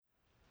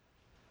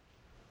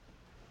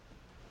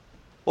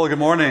Well, good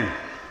morning.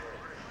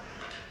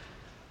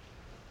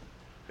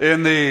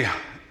 In the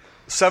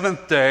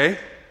seventh day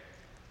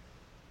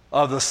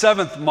of the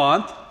seventh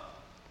month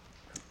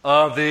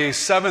of the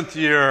seventh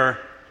year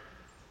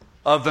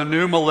of the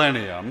new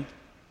millennium,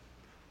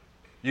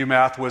 you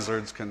math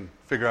wizards can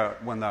figure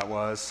out when that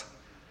was,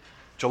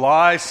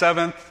 July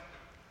 7th,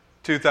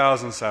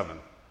 2007,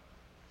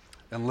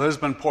 in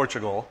Lisbon,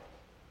 Portugal,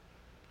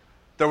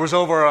 there was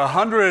over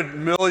 100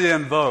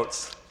 million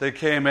votes that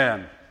came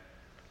in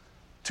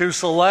to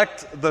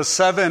select the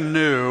 7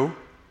 new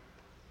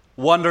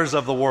wonders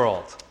of the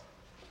world,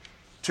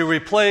 to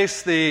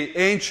replace the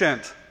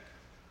ancient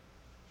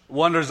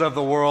wonders of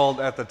the world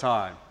at the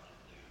time.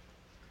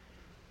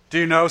 Do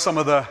you know some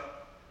of the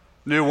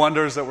new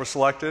wonders that were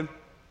selected?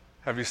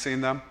 Have you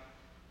seen them?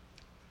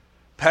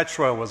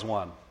 Petra was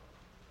one.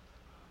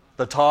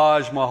 The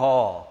Taj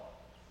Mahal.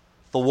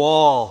 The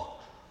Wall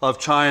of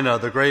China,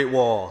 the Great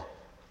Wall.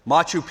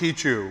 Machu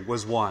Picchu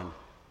was one.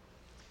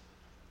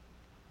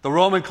 The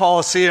Roman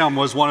Colosseum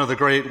was one of the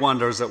great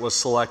wonders that was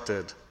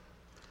selected.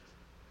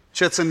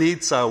 Chichen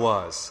Itza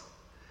was.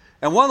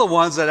 And one of the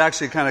ones that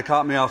actually kind of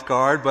caught me off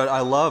guard, but I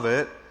love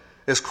it,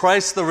 is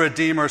Christ the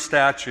Redeemer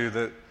statue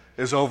that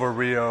is over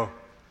Rio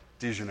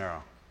de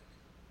Janeiro.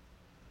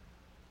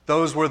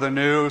 Those were the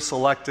new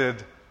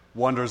selected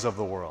wonders of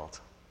the world.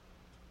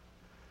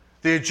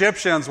 The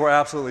Egyptians were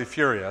absolutely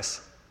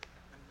furious.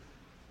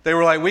 They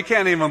were like, we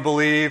can't even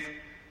believe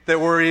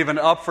that we're even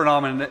up for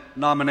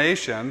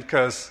nomination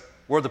because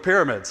we're the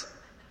pyramids.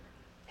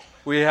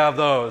 We have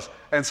those.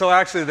 And so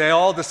actually they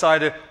all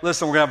decided,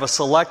 listen, we're going to have a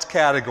select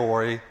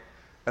category,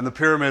 and the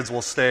pyramids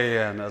will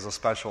stay in as a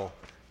special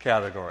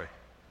category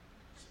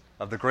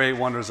of the great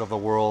wonders of the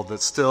world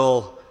that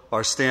still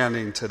are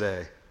standing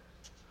today.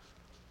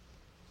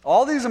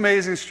 All these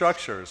amazing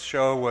structures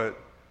show what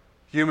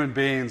human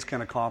beings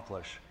can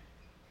accomplish.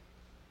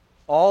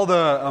 All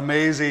the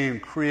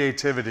amazing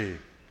creativity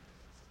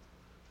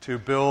to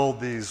build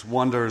these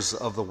wonders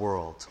of the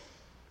world.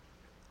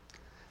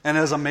 And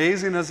as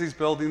amazing as these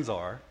buildings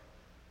are,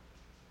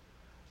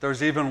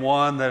 there's even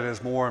one that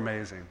is more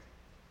amazing,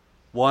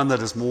 one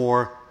that is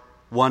more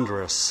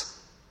wondrous,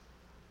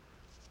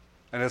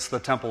 and it's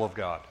the temple of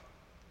God.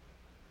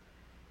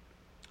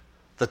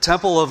 The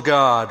temple of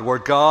God, where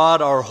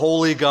God, our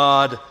holy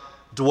God,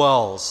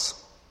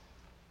 dwells.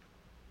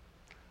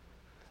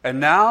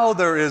 And now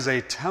there is a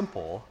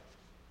temple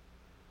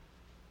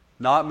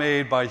not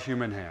made by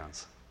human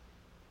hands.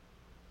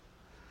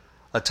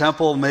 A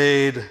temple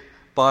made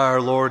by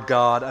our Lord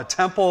God, a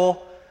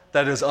temple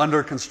that is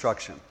under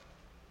construction.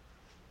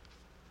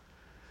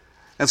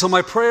 And so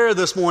my prayer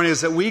this morning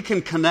is that we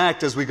can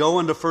connect as we go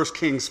into 1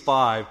 Kings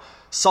 5,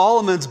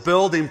 Solomon's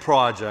building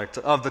project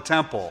of the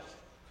temple.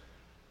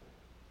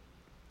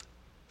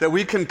 That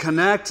we can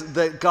connect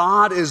that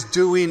God is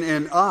doing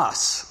in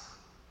us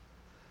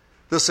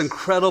this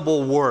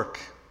incredible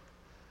work,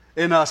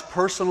 in us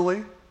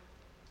personally,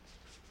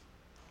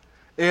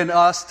 in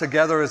us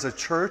together as a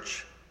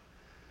church,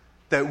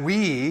 that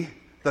we,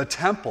 the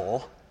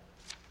temple,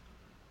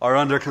 are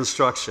under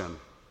construction.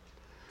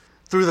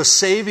 Through the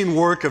saving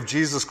work of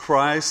Jesus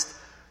Christ,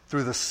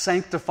 through the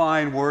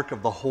sanctifying work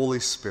of the Holy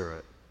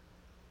Spirit.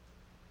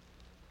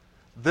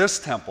 This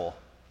temple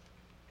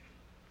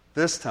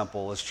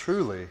is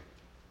truly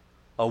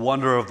a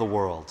wonder of the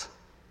world.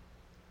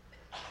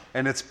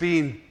 And it's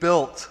being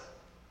built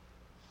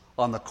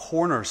on the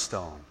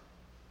cornerstone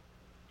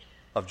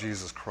of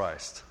Jesus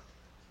Christ.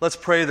 Let's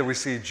pray that we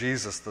see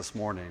Jesus this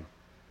morning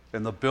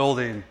in the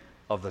building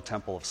of the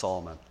Temple of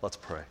Solomon. Let's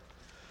pray.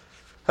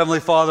 Heavenly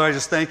Father, I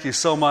just thank you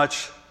so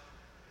much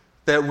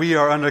that we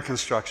are under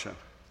construction.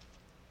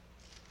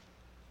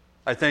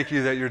 I thank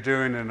you that you're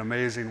doing an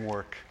amazing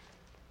work.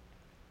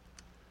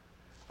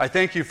 I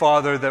thank you,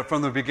 Father, that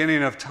from the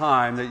beginning of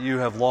time that you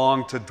have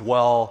longed to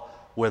dwell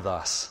with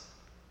us,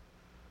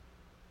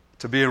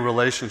 to be in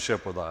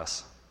relationship with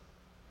us.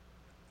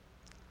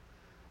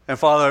 And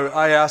Father,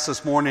 I ask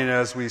this morning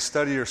as we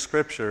study your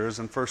scriptures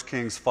in 1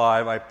 Kings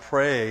 5, I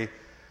pray,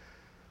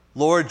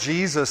 Lord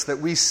Jesus, that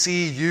we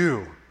see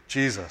you,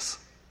 Jesus.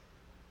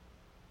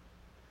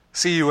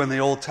 See you in the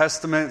Old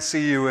Testament,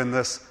 see you in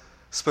this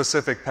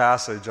specific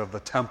passage of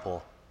the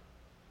temple.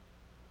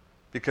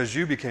 Because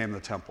you became the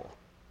temple.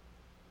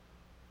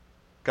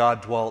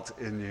 God dwelt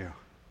in you.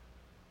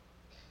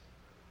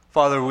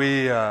 Father,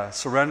 we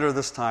surrender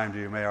this time to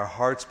you. May our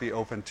hearts be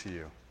open to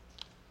you.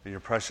 In your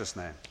precious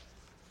name.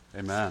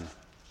 Amen.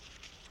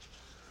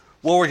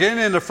 Well, we're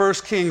getting into 1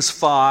 Kings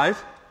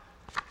 5.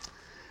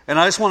 And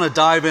I just want to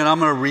dive in. I'm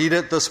going to read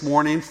it this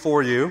morning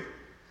for you.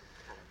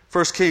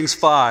 1 Kings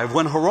 5.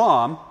 When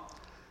Hiram,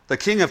 the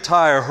king of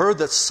Tyre, heard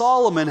that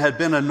Solomon had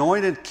been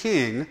anointed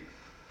king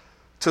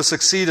to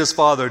succeed his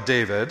father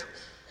David,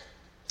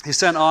 he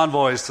sent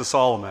envoys to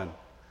Solomon.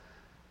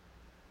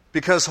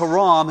 Because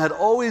Hiram had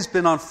always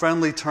been on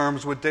friendly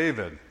terms with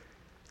David.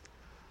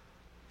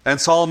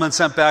 And Solomon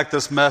sent back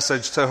this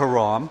message to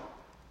Hiram.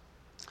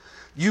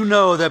 You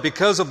know that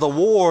because of the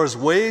wars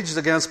waged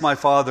against my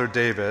father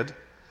David,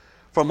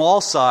 from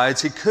all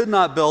sides he could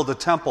not build a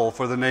temple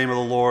for the name of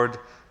the Lord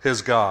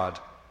his God,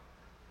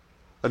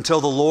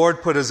 until the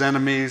Lord put his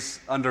enemies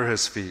under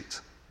his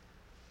feet.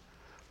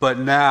 But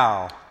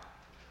now,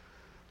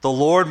 the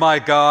Lord my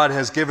God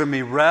has given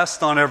me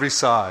rest on every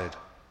side.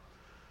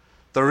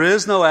 There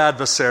is no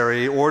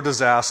adversary or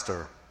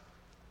disaster.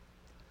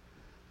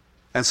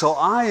 And so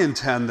I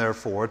intend,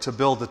 therefore, to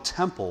build a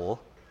temple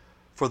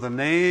for the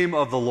name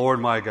of the Lord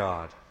my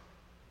God.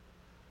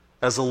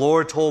 As the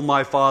Lord told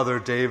my father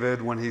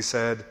David when he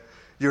said,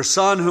 "Your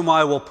son whom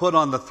I will put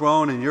on the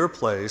throne in your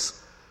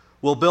place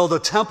will build a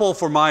temple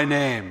for my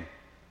name.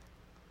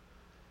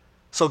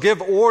 So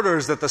give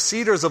orders that the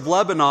cedars of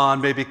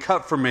Lebanon may be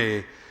cut for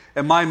me,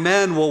 and my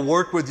men will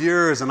work with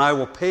yours, and I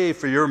will pay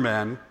for your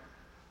men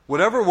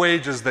whatever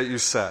wages that you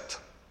set.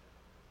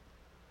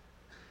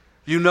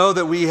 You know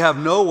that we have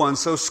no one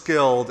so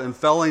skilled in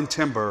felling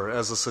timber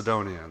as the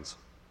Sidonians."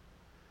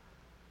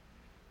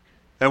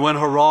 And when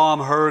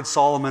Hiram heard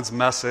Solomon's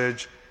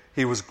message,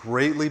 he was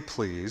greatly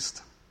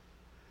pleased,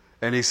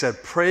 and he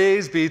said,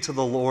 "Praise be to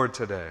the Lord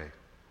today,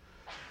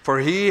 for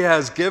he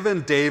has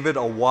given David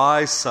a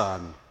wise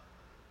son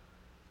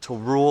to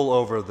rule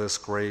over this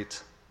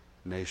great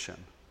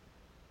nation."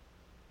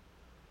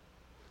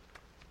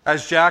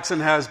 As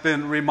Jackson has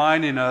been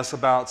reminding us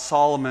about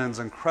Solomon's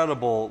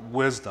incredible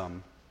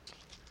wisdom,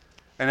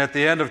 and at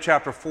the end of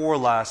chapter 4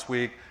 last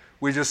week,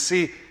 we just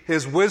see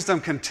his wisdom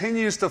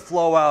continues to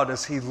flow out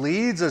as he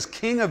leads as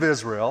king of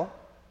Israel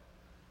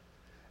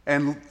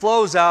and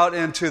flows out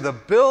into the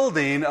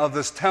building of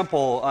this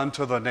temple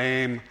unto the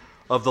name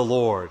of the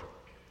Lord.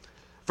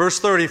 Verse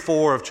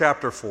 34 of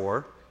chapter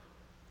 4,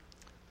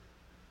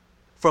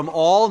 from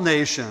all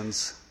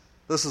nations,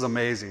 this is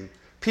amazing,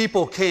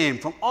 people came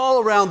from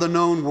all around the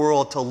known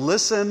world to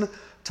listen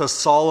to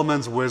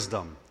Solomon's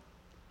wisdom,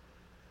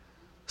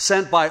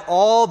 sent by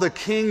all the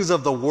kings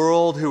of the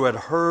world who had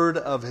heard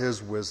of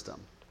his wisdom.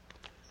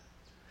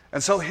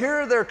 And so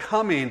here they're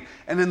coming,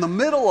 and in the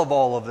middle of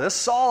all of this,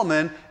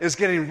 Solomon is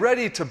getting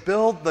ready to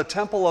build the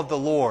temple of the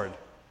Lord.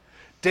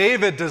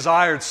 David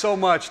desired so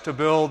much to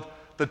build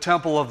the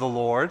temple of the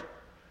Lord,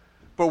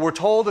 but we're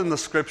told in the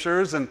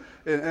scriptures and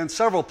in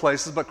several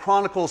places, but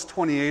Chronicles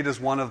 28 is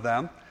one of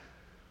them,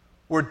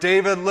 where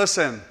David,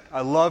 listen,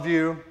 I love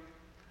you,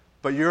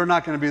 but you're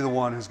not going to be the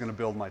one who's going to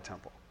build my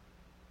temple.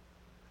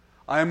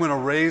 I am going to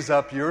raise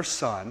up your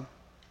son,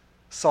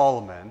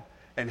 Solomon,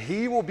 and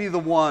he will be the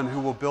one who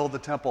will build the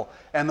temple.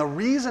 And the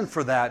reason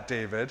for that,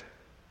 David,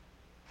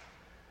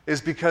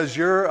 is because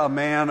you're a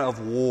man of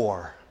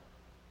war.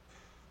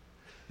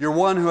 You're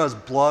one who has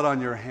blood on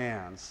your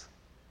hands.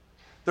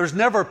 There's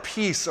never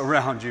peace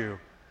around you.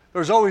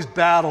 There's always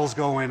battles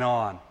going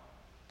on.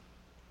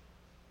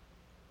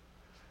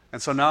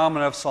 And so now I'm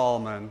going to have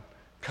Solomon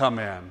come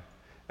in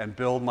and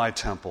build my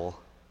temple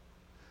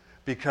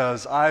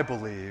because I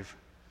believe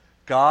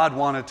God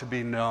wanted to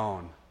be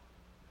known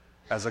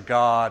as a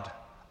God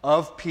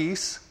of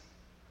peace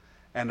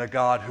and a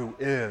God who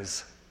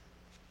is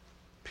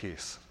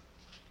peace.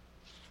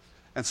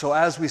 And so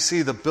as we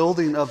see the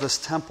building of this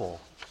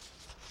temple,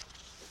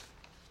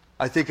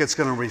 I think it's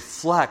going to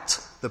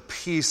reflect the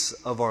peace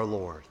of our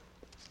Lord.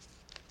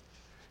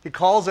 He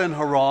calls in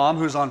Hiram,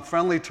 who's on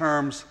friendly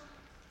terms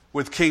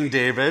with King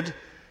David.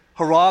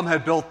 Hiram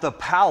had built the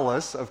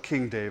palace of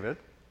King David.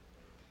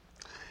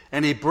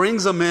 And he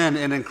brings him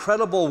in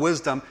incredible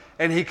wisdom,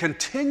 and he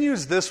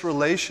continues this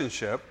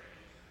relationship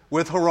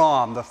with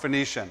Hiram, the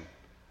Phoenician,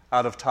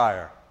 out of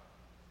Tyre.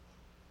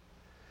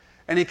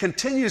 And he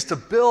continues to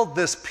build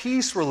this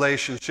peace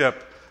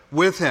relationship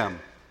with him.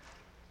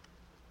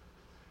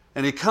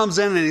 And he comes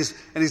in and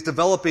he's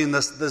developing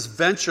this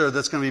venture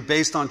that's going to be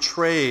based on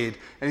trade,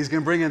 and he's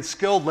going to bring in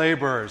skilled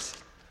laborers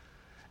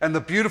and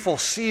the beautiful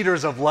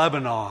cedars of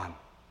Lebanon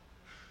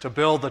to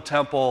build the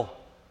temple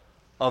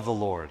of the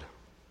Lord.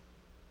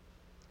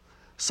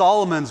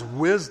 Solomon's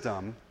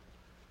wisdom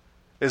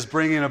is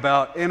bringing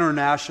about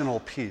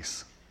international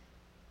peace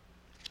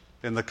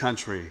in the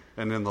country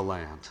and in the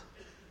land.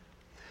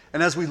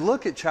 And as we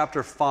look at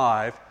chapter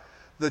 5,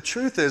 the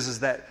truth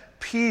is that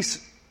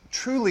peace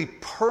truly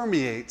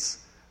permeates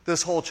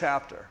this whole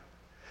chapter.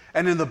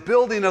 And in the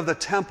building of the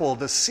temple,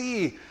 to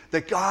see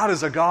that God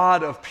is a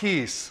God of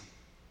peace.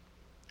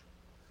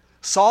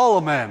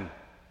 Solomon,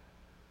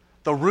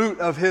 the root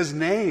of his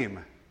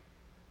name,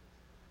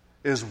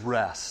 is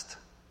rest,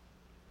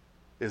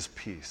 is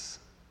peace.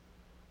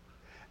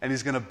 And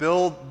he's going to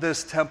build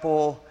this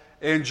temple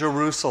in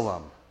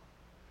Jerusalem,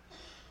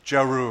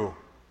 Jeru,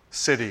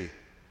 city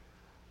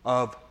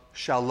of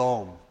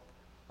shalom,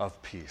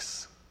 of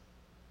peace.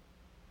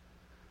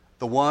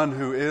 The one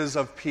who is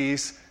of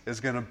peace is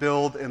going to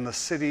build in the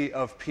city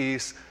of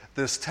peace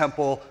this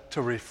temple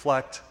to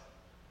reflect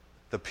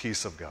the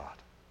peace of God.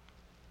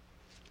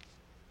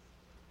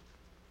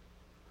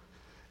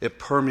 It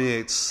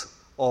permeates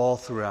all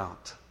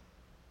throughout.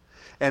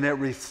 And it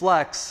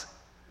reflects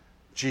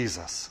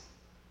Jesus.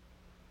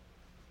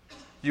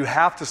 You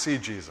have to see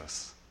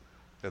Jesus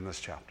in this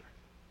chapter.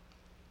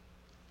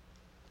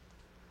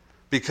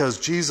 Because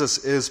Jesus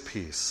is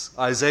peace.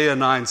 Isaiah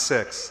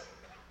 9:6,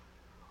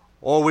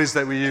 always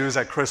that we use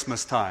at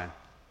Christmas time.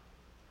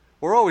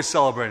 We're always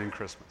celebrating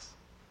Christmas.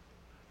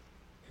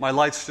 My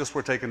lights just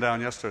were taken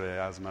down yesterday,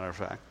 as a matter of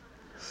fact.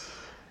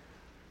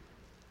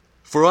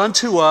 For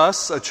unto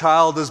us a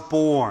child is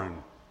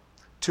born,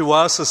 to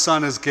us a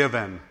son is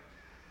given,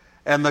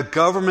 and the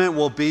government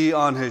will be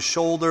on his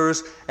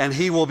shoulders, and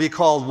he will be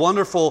called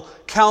Wonderful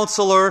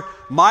Counselor,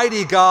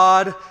 Mighty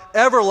God,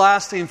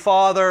 Everlasting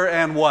Father,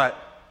 and what?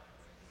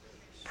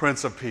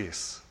 Prince of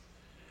Peace.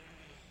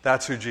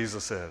 That's who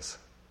Jesus is.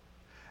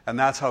 And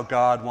that's how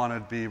God wanted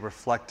to be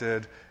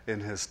reflected in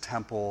his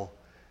temple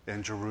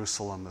in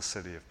Jerusalem, the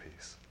city of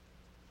peace.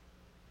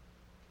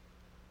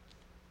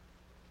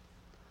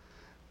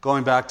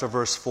 Going back to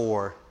verse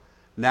 4.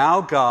 Now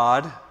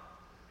God,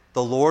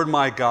 the Lord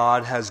my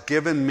God, has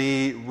given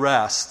me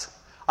rest.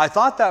 I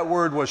thought that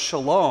word was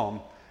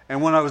shalom.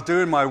 And when I was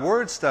doing my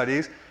word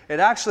studies, it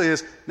actually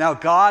is, now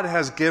God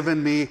has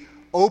given me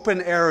open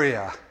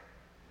area.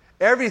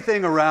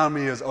 Everything around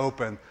me is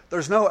open.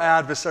 There's no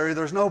adversary.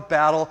 There's no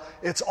battle.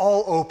 It's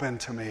all open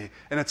to me.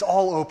 And it's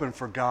all open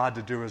for God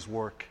to do his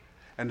work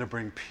and to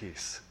bring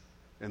peace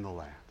in the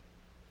land.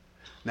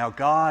 Now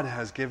God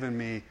has given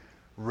me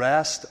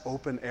rest,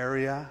 open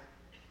area.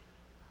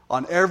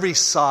 On every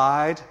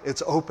side,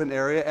 it's open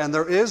area. And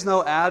there is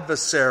no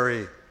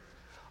adversary.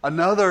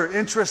 Another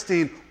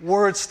interesting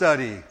word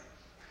study.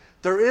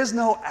 There is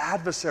no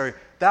adversary.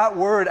 That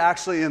word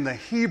actually in the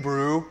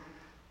Hebrew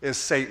is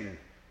Satan.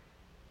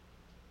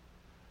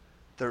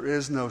 There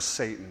is no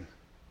Satan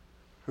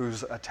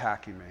who's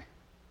attacking me.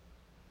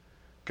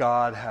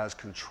 God has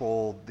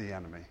controlled the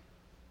enemy.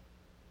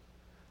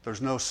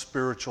 There's no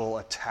spiritual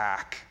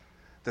attack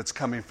that's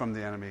coming from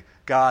the enemy.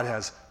 God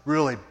has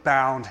really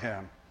bound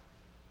him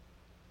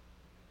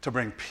to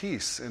bring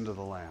peace into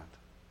the land.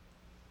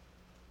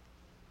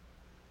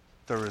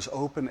 There is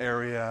open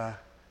area.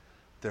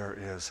 There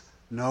is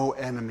no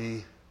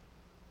enemy.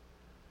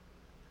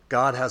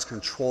 God has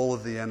control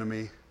of the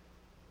enemy.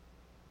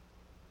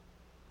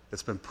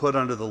 It's been put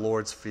under the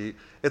Lord's feet.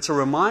 It's a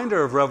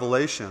reminder of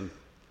Revelation.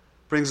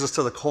 Brings us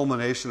to the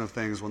culmination of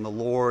things when the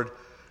Lord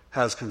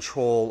has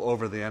control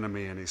over the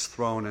enemy and he's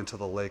thrown into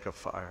the lake of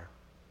fire.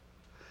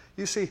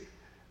 You see,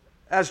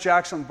 as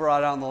Jackson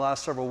brought out in the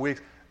last several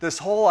weeks, this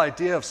whole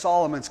idea of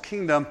Solomon's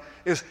kingdom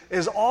is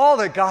all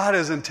that God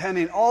is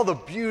intending, all the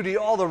beauty,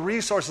 all the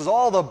resources,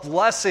 all the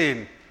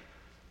blessing.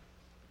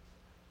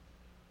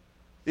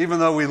 Even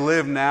though we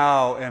live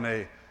now in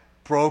a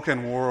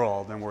broken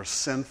world and we're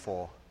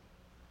sinful.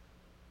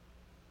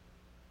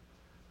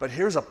 But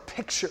here's a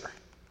picture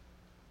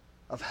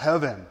of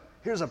heaven.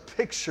 Here's a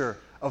picture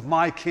of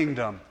my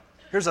kingdom.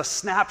 Here's a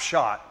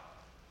snapshot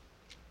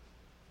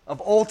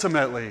of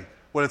ultimately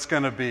what it's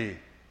going to be.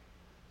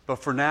 But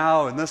for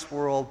now, in this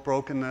world,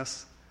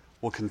 brokenness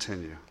will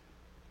continue.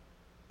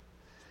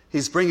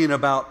 He's bringing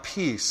about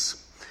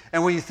peace.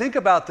 And when you think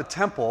about the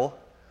temple,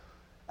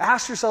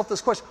 ask yourself this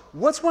question.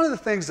 What's one of the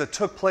things that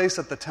took place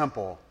at the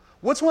temple?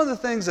 What's one of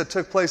the things that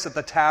took place at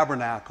the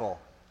tabernacle?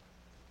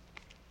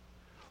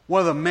 One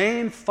of the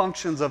main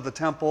functions of the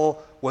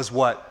temple was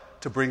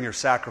what? To bring your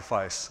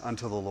sacrifice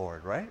unto the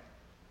Lord, right?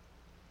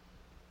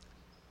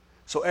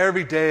 So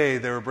every day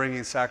they were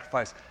bringing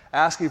sacrifice,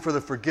 asking for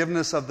the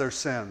forgiveness of their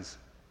sins.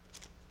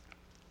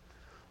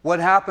 What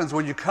happens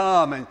when you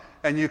come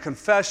and you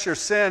confess your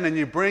sin and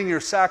you bring your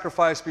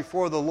sacrifice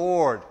before the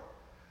Lord?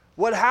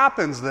 What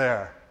happens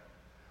there?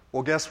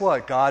 Well, guess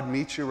what? God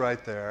meets you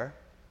right there.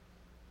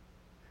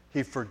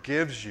 He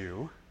forgives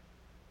you.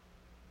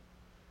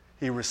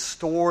 He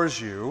restores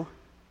you,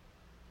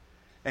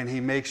 and he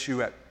makes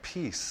you at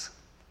peace.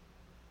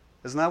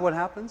 Isn't that what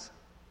happens?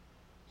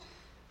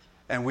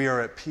 And we are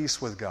at peace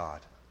with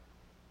God.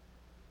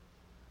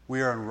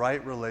 We are in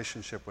right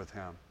relationship with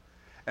him.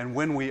 And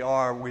when we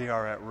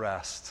are at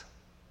rest.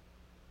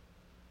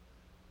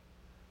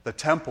 The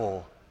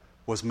temple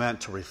was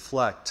meant to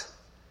reflect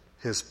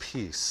his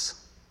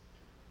peace.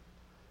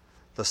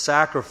 The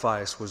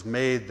sacrifice was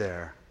made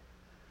there.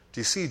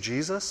 Do you see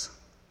Jesus?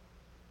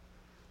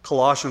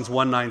 Colossians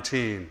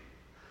 1:19.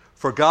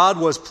 For God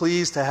was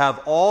pleased to have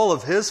all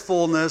of his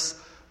fullness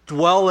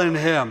dwell in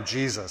him,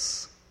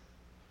 Jesus,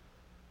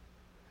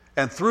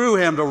 and through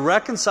him to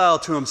reconcile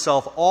to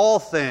himself all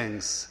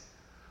things,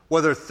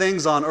 whether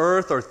things on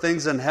earth or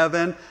things in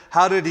heaven.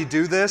 How did he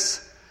do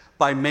this?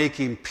 By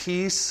making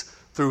peace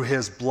through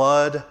his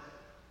blood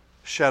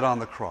shed on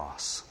the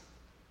cross.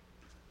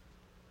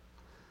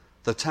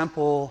 The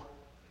temple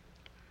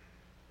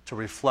to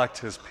reflect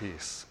his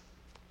peace.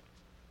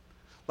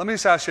 Let me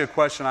just ask you a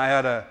question. I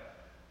had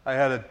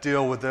to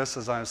deal with this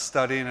as I was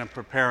studying and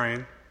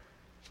preparing.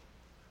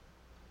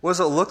 What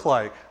does it look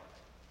like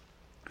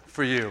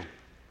for you?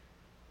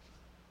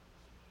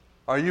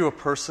 Are you a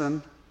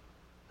person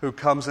who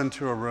comes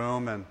into a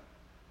room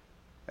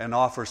and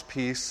offers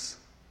peace?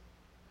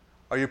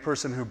 Are you a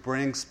person who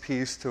brings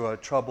peace to a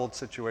troubled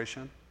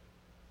situation?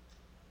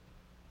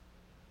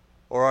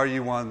 Or are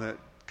you one that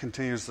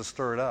continues to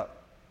stir it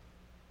up?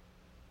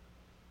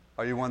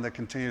 Are you one that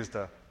continues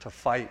to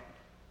fight,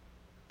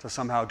 to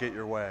somehow get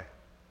your way?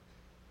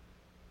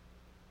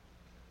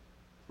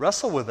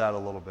 Wrestle with that a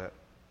little bit.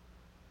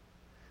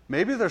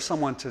 Maybe there's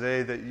someone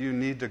today that you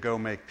need to go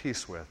make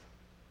peace with.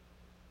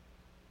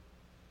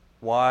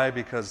 Why?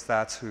 Because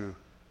that's who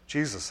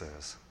Jesus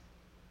is.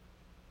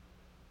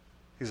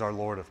 He's our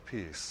Lord of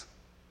peace.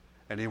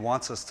 And he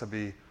wants us to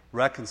be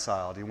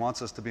reconciled. He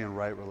wants us to be in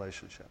right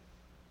relationship.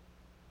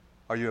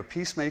 Are you a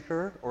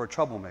peacemaker or a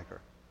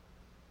troublemaker?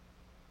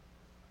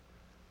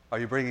 Are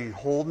you bringing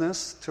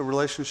wholeness to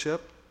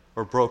relationship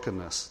or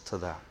brokenness to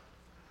that?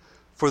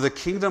 For the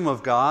kingdom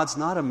of God's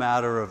not a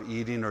matter of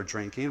eating or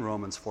drinking,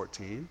 Romans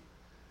 14,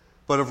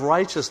 but of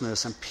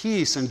righteousness and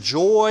peace and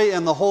joy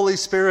in the Holy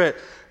Spirit.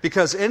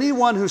 Because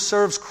anyone who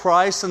serves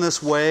Christ in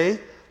this way,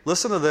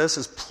 listen to this,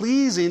 is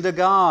pleasing to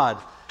God.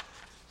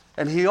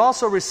 And he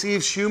also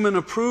receives human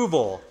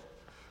approval.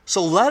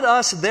 So let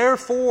us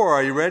therefore,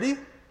 are you ready?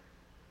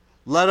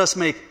 Let us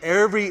make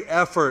every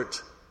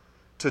effort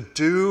to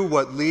do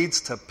what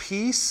leads to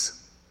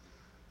peace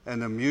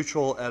and a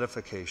mutual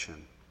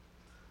edification.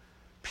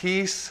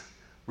 Peace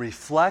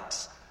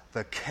reflects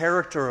the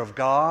character of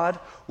God.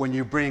 When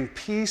you bring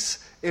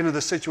peace into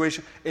the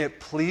situation, it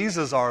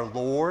pleases our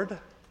Lord.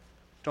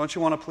 Don't you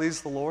want to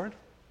please the Lord?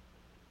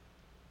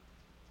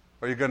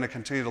 Or are you going to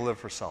continue to live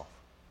for self?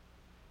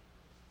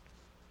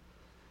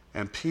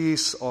 And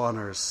peace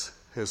honors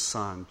his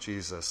Son,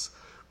 Jesus.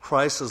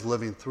 Christ is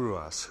living through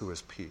us, who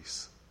is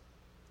peace.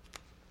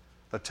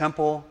 The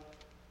temple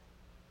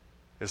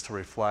is to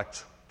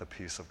reflect the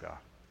peace of God.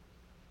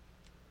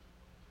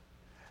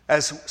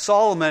 As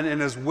Solomon, in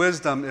his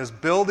wisdom, is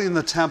building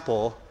the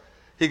temple,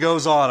 he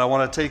goes on. I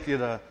want to take you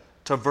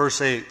to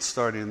verse 8,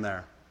 starting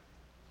there.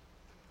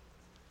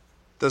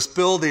 This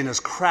building is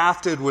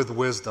crafted with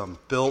wisdom,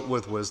 built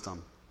with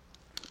wisdom.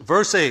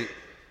 Verse 8.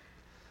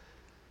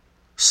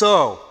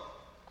 So,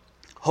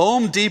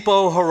 Home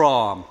Depot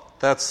Hiram,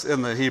 that's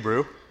in the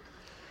Hebrew.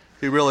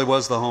 He really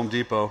was the Home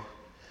Depot.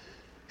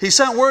 He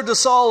sent word to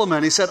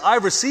Solomon. He said,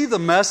 I've received the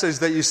message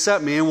that you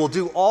sent me and will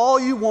do all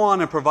you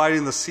want in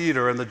providing the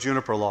cedar and the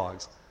juniper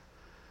logs.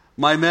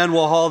 My men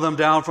will haul them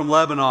down from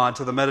Lebanon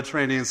to the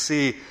Mediterranean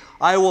Sea.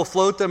 I will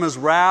float them as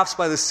rafts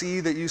by the sea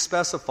that you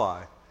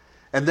specify.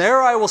 And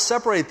there I will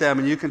separate them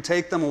and you can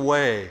take them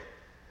away,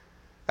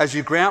 as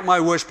you grant my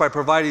wish by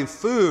providing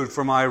food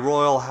for my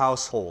royal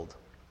household.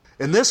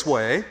 In this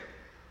way,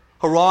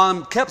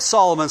 Hiram kept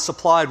Solomon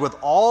supplied with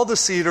all the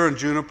cedar and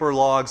juniper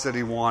logs that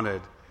he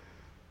wanted.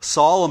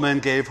 Solomon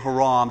gave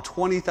Hiram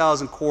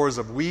 20,000 cores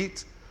of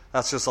wheat.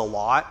 That's just a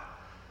lot.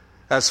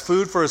 As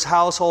food for his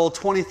household,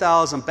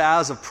 20,000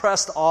 baths of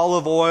pressed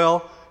olive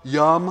oil.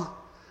 Yum.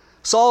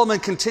 Solomon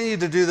continued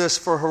to do this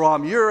for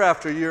Hiram year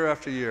after year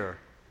after year.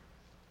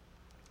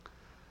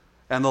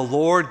 And the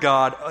Lord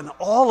God, and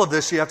all of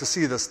this, you have to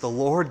see this, the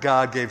Lord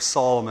God gave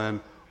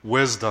Solomon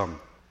wisdom,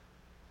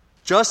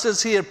 just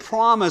as he had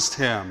promised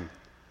him.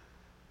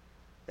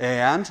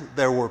 And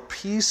there were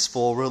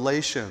peaceful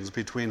relations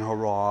between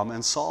Hiram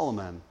and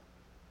Solomon.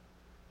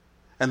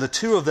 And the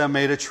two of them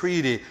made a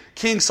treaty.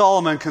 King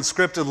Solomon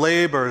conscripted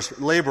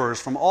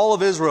laborers from all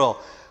of Israel,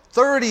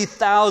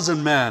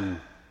 30,000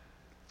 men.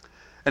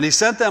 And he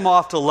sent them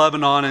off to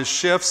Lebanon in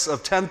shifts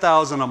of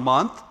 10,000 a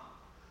month.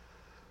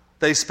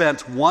 They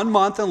spent 1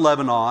 month in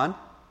Lebanon,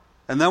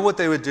 and then what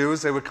they would do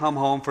is they would come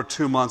home for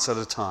 2 months at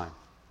a time.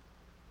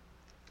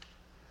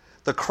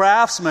 The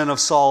craftsmen of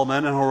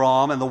Solomon and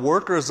Hiram and the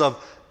workers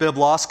of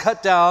Byblos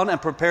cut down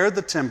and prepared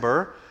the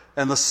timber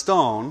and the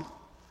stone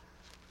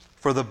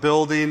for the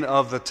building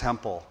of the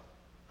temple.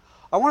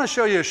 I want to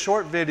show you a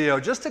short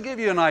video just to give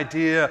you an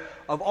idea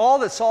of all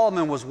that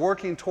Solomon was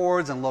working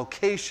towards and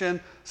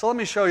location. So let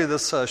me show you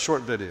this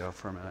short video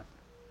for a minute.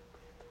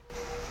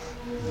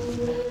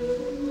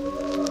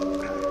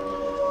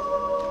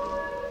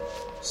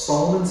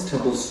 Solomon's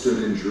temple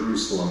stood in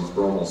Jerusalem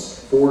for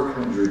almost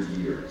 400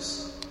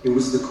 years. It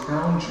was the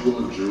crown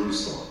jewel of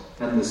Jerusalem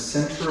and the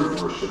center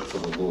of worship to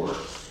the Lord.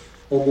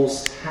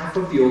 Almost half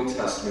of the Old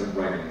Testament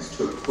writings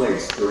took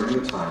place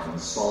during the time when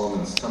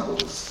Solomon's temple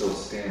was still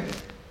standing.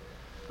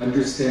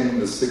 Understanding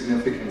the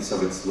significance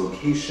of its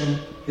location,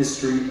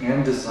 history,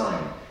 and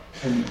design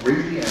can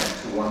greatly add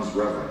to one's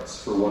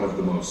reverence for one of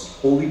the most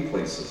holy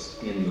places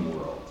in the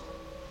world.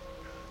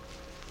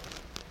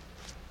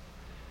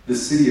 The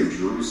city of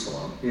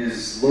Jerusalem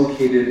is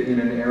located in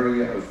an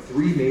area of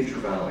 3 major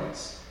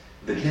valleys: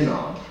 the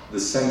Hinnom, the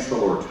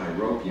Central or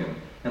Tyropoeon,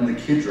 and the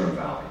Kidron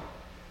Valley.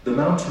 The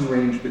mountain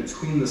range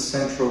between the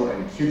Central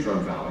and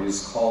Kidron Valley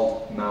is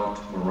called Mount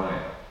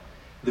Moriah.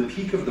 The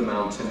peak of the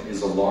mountain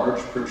is a large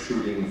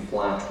protruding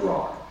flat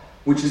rock,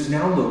 which is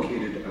now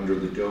located under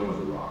the dome of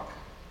the rock.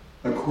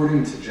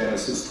 According to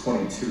Genesis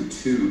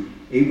 22:2,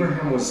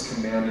 Abraham was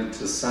commanded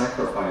to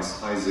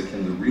sacrifice Isaac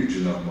in the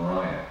region of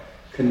Moriah,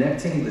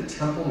 connecting the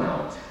Temple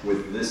Mount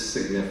with this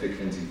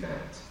significant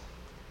event.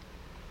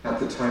 At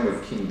the time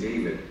of King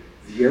David,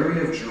 the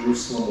area of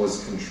Jerusalem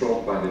was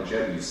controlled by the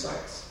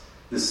Jebusites,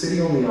 the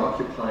city only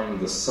occupying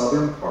the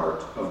southern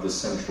part of the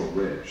central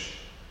ridge.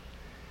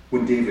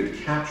 When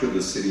David captured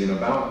the city in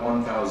about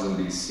 1000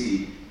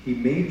 BC, he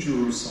made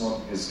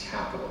Jerusalem his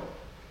capital.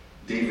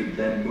 David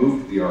then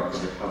moved the Ark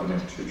of the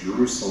Covenant to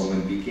Jerusalem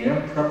and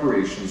began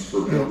preparations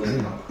for building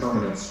a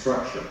permanent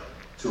structure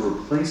to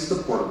replace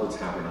the portable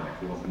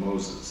tabernacle of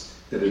Moses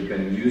that had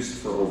been used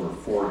for over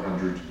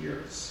 400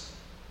 years.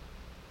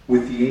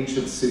 With the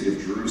ancient city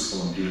of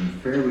Jerusalem being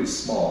fairly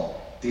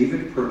small,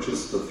 David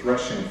purchased the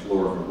threshing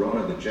floor of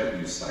Araunah the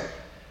Jebusite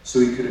so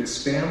he could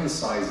expand the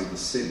size of the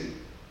city.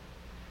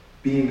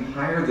 Being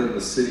higher than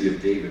the city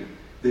of David,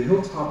 the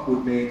hilltop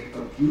would make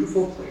a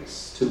beautiful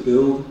place to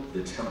build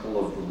the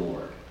temple of the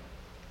Lord.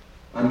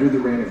 Under the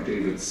reign of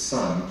David's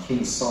son,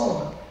 King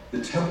Solomon,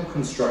 the temple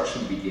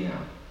construction began.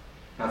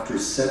 After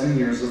 7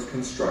 years of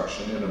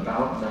construction in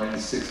about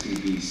 960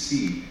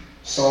 BC,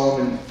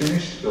 Solomon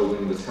finished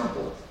building the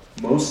temple,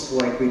 most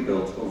likely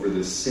built over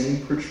this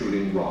same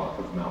protruding rock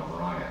of Mount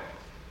Moriah.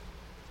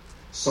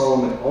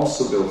 Solomon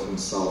also built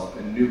himself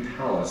a new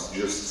palace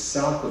just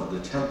south of the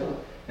temple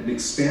and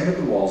expanded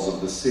the walls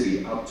of the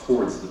city up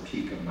towards the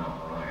peak of Mount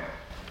Moriah.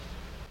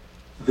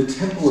 The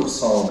Temple of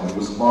Solomon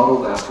was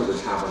modeled after the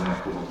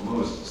tabernacle of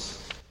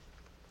Moses.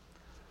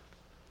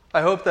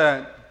 I hope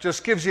that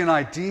just gives you an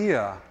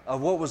idea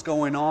of what was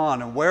going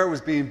on and where it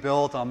was being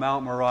built on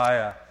Mount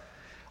Moriah.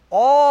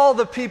 All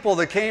the people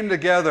that came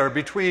together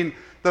between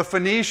the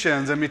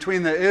Phoenicians and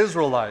between the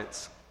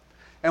Israelites.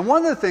 And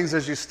one of the things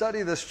as you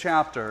study this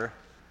chapter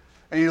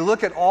and you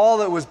look at all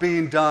that was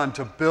being done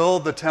to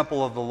build the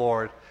temple of the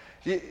Lord,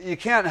 you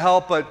can't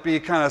help but be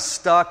kind of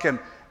stuck and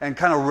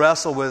kind of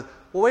wrestle with,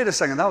 well, wait a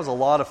second, that was a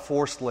lot of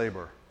forced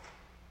labor.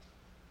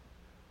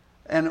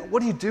 And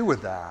what do you do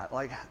with that?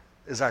 Like,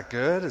 is that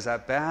good? Is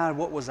that bad?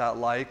 What was that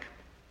like?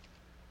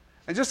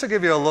 And just to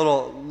give you a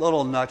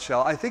little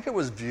nutshell, I think it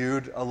was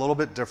viewed a little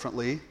bit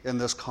differently in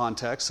this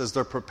context as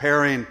they're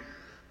preparing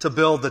to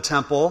build the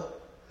temple.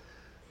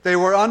 They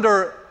were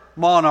under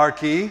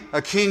monarchy,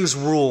 a king's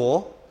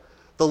rule.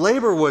 The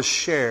labor was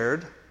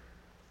shared.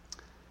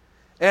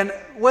 And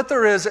what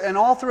there is, and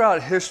all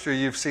throughout history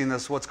you've seen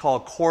this, what's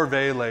called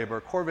corvée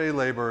labor. Corvée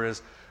labor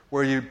is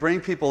where you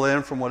bring people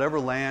in from whatever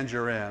land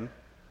you're in,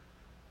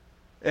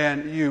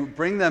 and you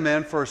bring them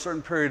in for a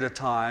certain period of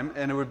time,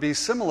 and it would be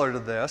similar to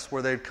this,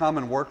 where they'd come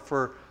and work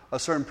for a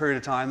certain period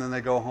of time, then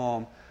they go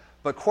home.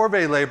 But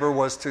corvée labor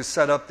was to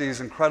set up these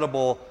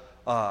incredible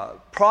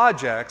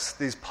projects,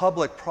 these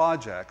public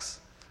projects,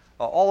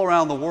 all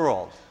around the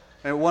world.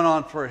 And it went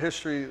on for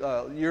history,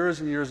 years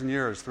and years and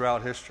years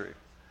throughout history.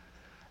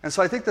 And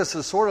so I think this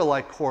is sort of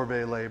like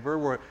corvée labor,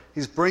 where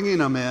he's bringing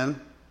them in.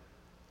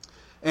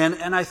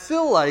 And I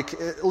feel like,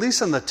 at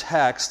least in the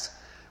text,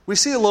 we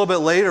see a little bit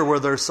later where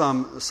there's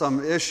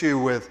some issue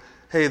with,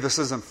 hey, this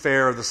isn't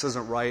fair, this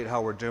isn't right,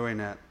 how we're doing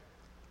it.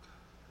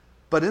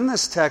 But in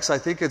this text, I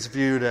think it's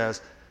viewed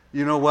as,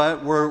 you know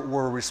what,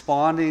 we're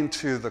responding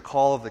to the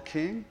call of the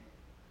king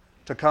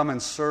to come and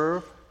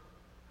serve.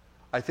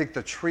 I think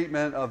the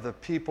treatment of the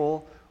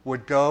people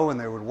would go and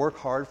they would work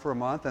hard for a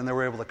month, and they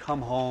were able to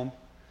come home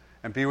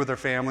and be with their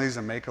families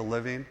and make a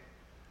living,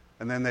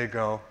 and then they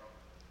go.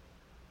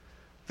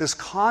 This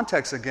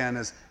context, again,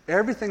 is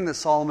everything that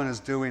Solomon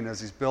is doing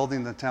as he's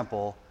building the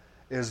temple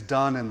is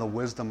done in the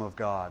wisdom of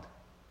God.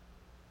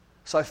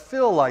 So I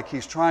feel like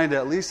he's trying to,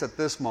 at least at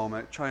this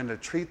moment, trying to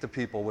treat the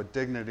people with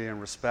dignity and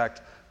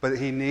respect, but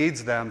he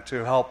needs them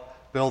to help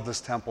build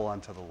this temple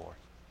unto the Lord.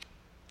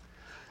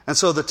 And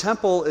so the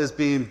temple is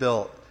being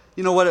built.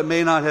 You know what? It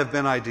may not have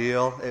been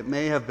ideal. It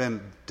may have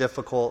been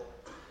difficult.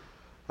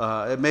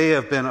 It may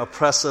have been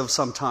oppressive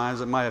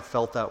sometimes. It might have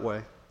felt that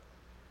way.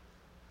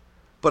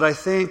 But I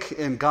think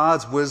in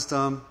God's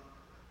wisdom,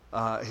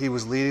 he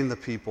was leading the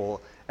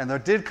people. And there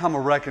did come a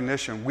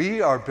recognition.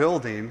 We are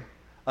building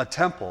a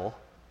temple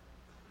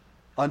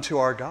unto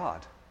our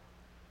God.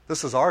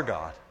 This is our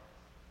God.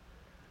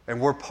 And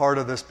we're part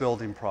of this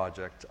building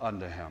project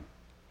unto him.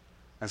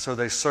 And so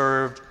they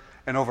served,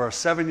 and over a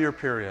 7-year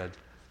period,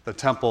 the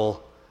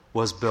temple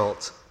was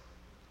built.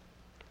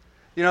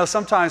 You know,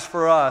 sometimes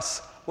for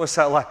us, what's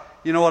that like?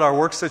 You know what? Our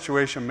work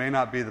situation may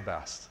not be the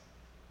best.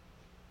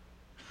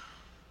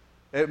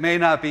 It may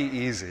not be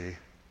easy.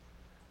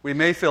 We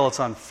may feel it's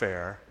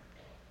unfair.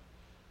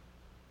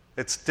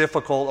 It's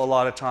difficult a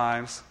lot of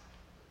times.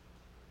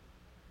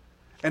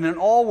 And in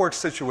all work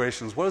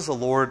situations, what does the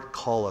Lord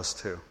call us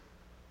to?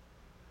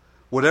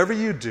 Whatever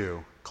you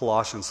do,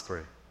 Colossians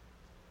 3,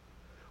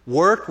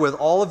 work with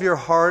all of your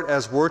heart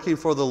as working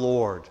for the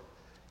Lord.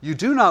 You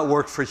do not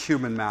work for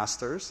human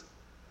masters,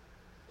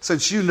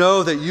 since you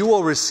know that you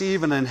will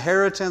receive an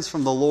inheritance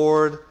from the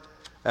Lord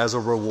as a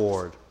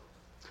reward.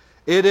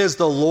 It is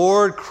the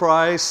Lord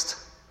Christ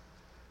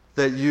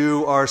that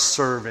you are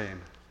serving.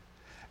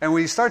 And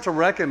when you start to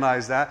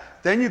recognize that,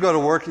 then you go to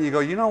work and you go,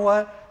 you know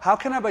what? How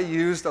can I be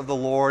used of the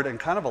Lord in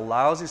kind of a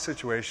lousy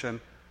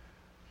situation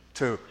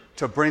to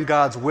bring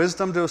God's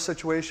wisdom to a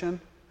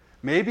situation?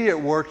 Maybe at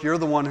work you're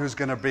the one who's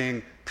going to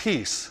bring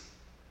peace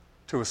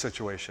to a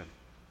situation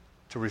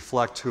to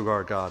reflect who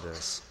our God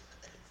is.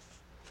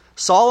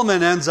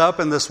 Solomon ends up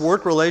in this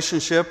work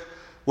relationship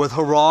with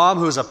Hiram,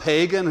 who's a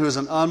pagan, who's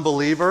an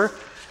unbeliever.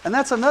 And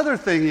that's another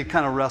thing you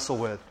kind of wrestle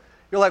with.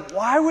 You're like,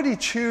 why would he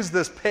choose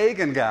this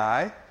pagan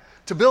guy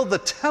to build the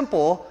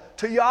temple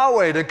to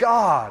Yahweh, to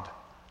God,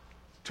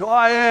 to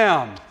I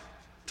Am,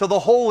 to the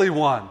Holy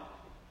One.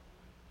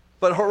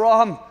 But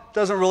Hiram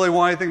doesn't really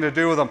want anything to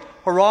do with them.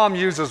 Hiram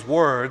uses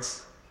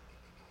words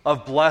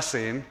of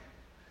blessing,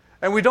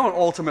 and we don't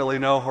ultimately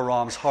know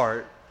Hiram's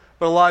heart.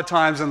 But a lot of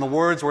times in the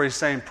words where he's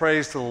saying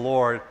praise to the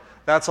Lord,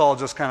 that's all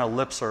just kind of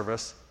lip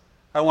service.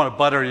 I want to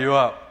butter you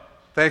up.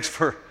 Thanks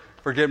for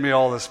getting me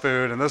all this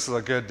food, and this is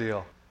a good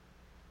deal.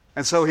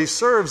 And so he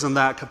serves in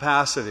that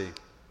capacity.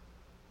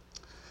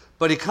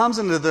 But he comes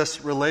into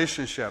this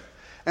relationship.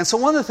 And so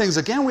one of the things,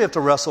 again, we have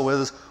to wrestle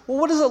with is, well,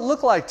 what does it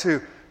look like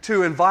to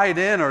invite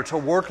in or to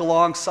work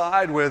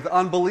alongside with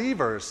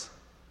unbelievers?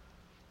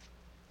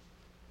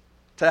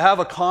 To have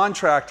a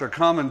contractor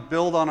come and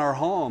build on our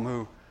home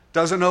who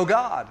doesn't know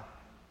God.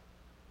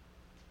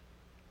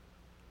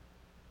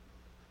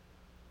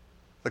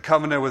 The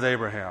covenant with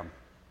Abraham.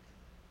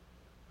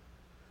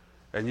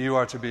 And you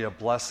are to be a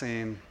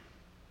blessing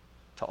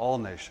to all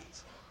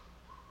nations.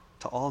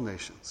 To all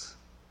nations.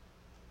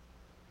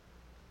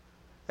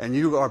 And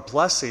you are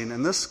blessing,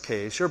 in this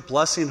case, you're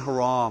blessing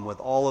Hiram with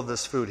all of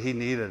this food. He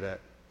needed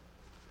it.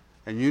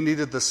 And you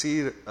needed the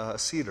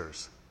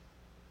cedars.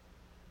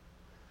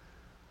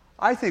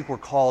 I think we're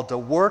called to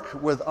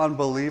work with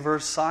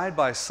unbelievers side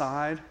by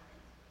side.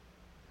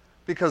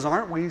 Because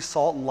aren't we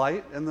salt and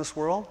light in this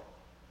world?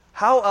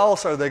 How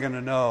else are they going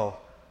to know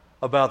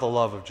about the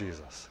love of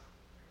Jesus?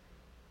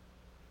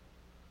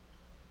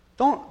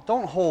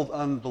 Don't hold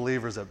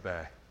unbelievers at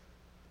bay.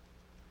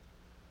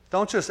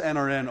 Don't just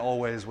enter in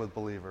always with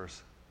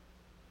believers.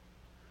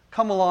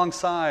 Come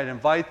alongside,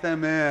 invite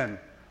them in,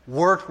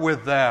 work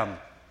with them,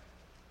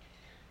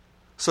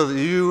 so that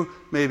you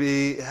may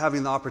be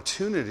having the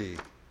opportunity.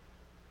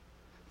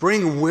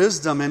 Bring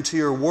wisdom into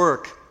your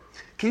work.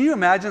 Can you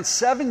imagine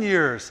 7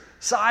 years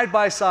side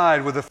by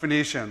side with the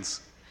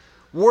Phoenicians,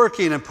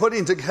 working and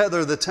putting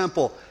together the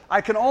temple? I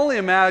can only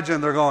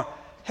imagine they're going,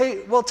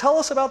 hey, well, tell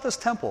us about this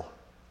temple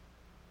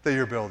that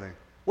you're building.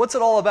 What's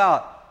it all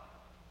about?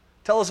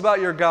 Tell us about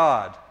your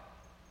God.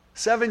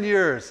 7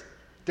 years,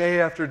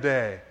 day after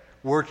day,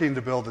 working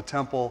to build a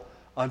temple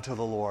unto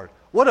the Lord.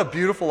 What a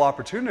beautiful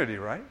opportunity,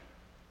 right?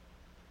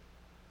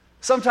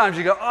 Sometimes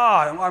you go,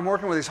 I'm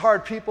working with these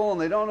hard people and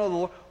they don't know the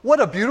Lord. What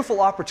a beautiful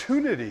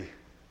opportunity.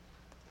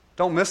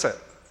 Don't miss it.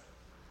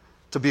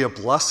 To be a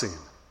blessing,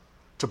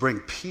 to bring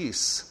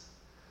peace.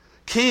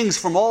 Kings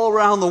from all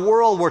around the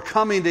world were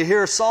coming to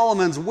hear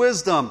Solomon's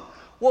wisdom.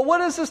 Well,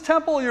 what is this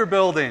temple you're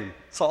building,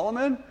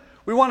 Solomon?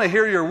 We want to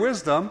hear your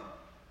wisdom,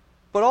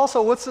 but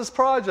also, what's this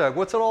project?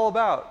 What's it all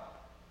about?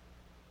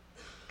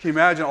 Can you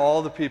imagine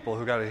all the people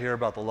who got to hear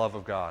about the love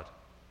of God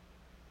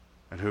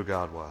and who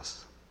God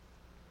was?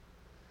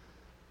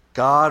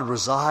 God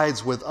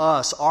resides with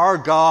us. Our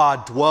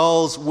God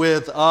dwells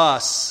with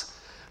us.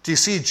 Do you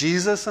see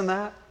Jesus in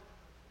that?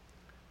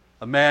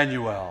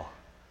 Emmanuel,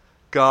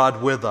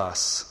 God with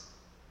us.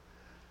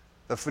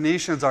 The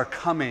Phoenicians are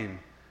coming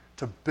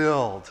to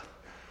build.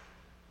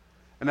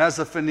 And as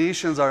the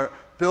Phoenicians are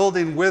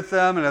building with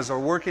them, and as they're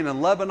working in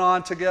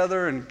Lebanon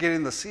together and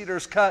getting the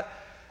cedars cut,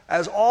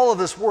 as all of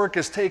this work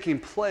is taking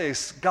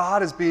place,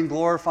 God is being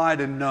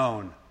glorified and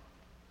known.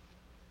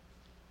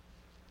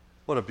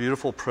 What a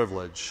beautiful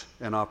privilege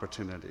and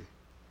opportunity.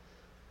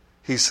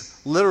 He's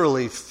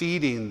literally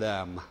feeding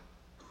them.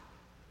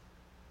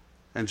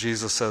 And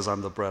Jesus says,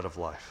 I'm the bread of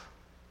life.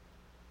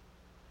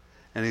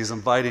 And he's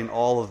inviting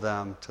all of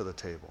them to the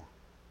table.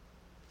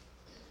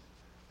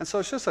 And so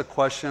it's just a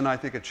question, I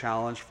think a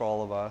challenge for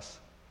all of us.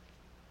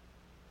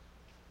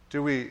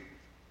 Do we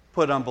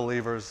put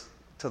unbelievers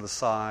to the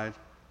side,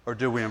 or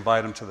do we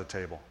invite them to the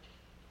table?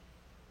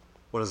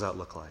 What does that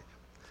look like?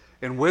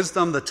 In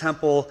wisdom, the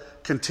temple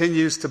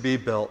continues to be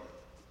built.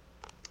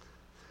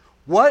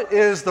 What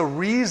is the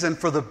reason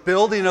for the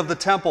building of the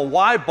temple?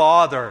 Why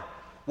bother?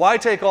 Why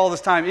take all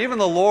this time? Even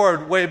the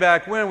Lord, way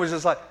back when, was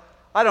just like,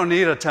 I don't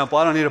need a temple.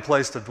 I don't need a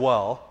place to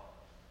dwell.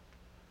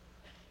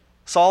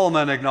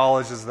 Solomon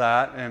acknowledges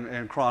that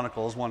in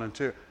Chronicles 1 and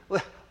 2.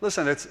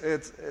 Listen,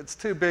 it's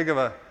too big of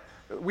a...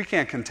 We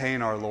can't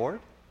contain our Lord.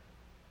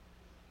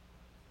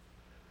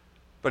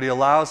 But he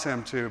allows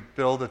him to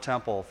build a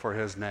temple for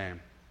his name's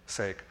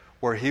sake,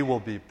 where he will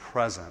be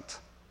present.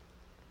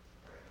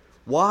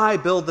 Why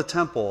build the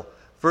temple?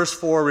 Verse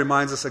 4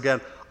 reminds us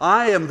again,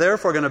 I am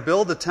therefore going to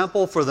build a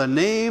temple for the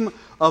name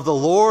of the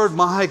Lord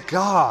my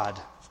God.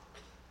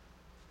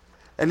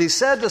 And he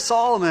said to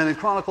Solomon in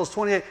Chronicles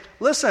 28,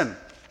 listen,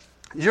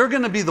 you're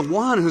going to be the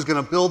one who's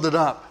going to build it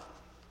up.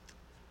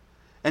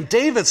 And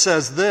David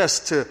says this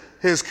to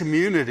his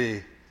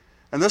community,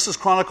 and this is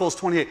Chronicles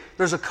 28.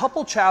 There's a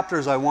couple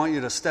chapters I want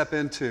you to step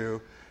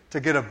into to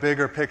get a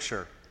bigger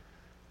picture.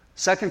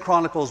 2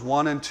 Chronicles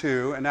 1 and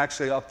 2, and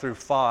actually up through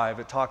 5,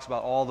 it talks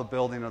about all the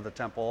building of the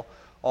temple,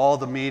 all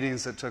the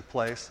meetings that took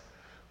place.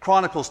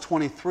 Chronicles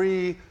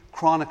 23,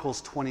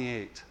 Chronicles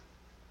 28,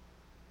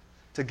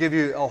 to give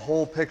you a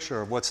whole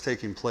picture of what's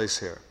taking place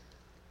here.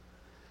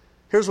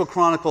 Here's what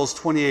Chronicles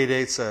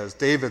 28:8 says,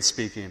 David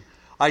speaking.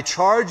 I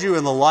charge you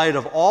in the light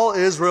of all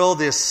Israel,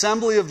 the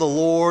assembly of the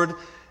Lord,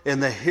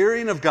 in the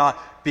hearing of God,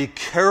 be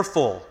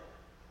careful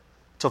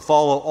to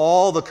follow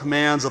all the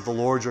commands of the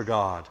Lord your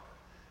God,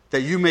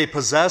 that you may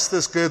possess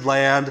this good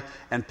land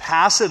and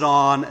pass it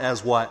on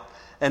as what?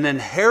 An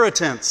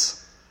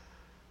inheritance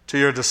to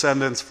your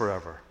descendants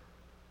forever.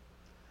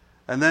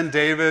 And then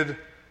David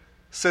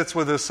sits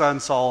with his son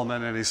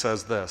Solomon and he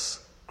says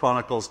this,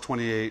 Chronicles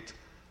 28,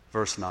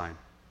 verse 9.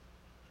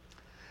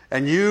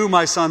 And you,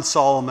 my son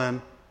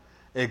Solomon,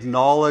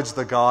 acknowledge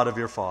the God of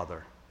your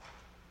father.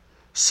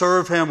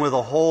 Serve him with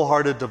a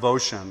wholehearted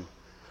devotion,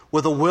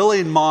 with a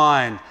willing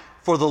mind,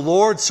 for the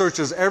Lord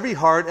searches every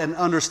heart and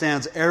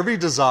understands every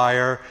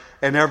desire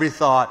and every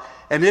thought.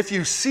 And if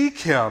you seek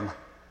him,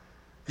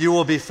 you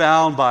will be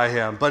found by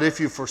him. But if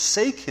you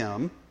forsake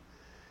him,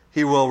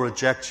 he will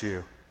reject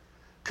you.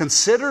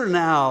 Consider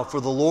now,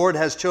 for the Lord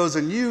has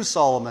chosen you,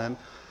 Solomon,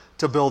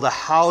 to build a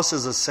house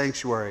as a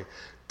sanctuary.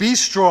 Be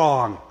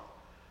strong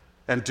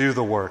and do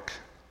the work.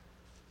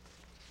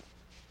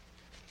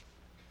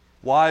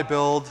 Why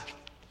build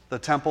the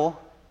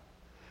temple?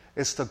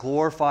 It's to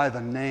glorify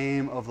the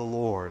name of the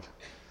Lord.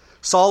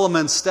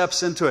 Solomon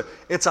steps into it.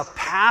 It's a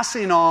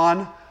passing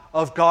on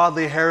of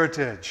godly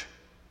heritage,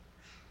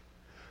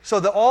 so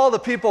that all the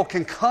people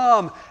can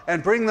come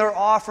and bring their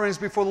offerings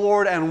before the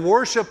Lord and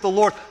worship the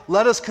Lord.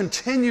 Let us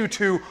continue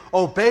to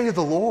obey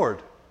the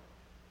Lord.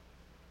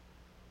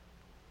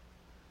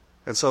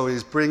 And so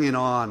he's bringing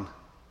on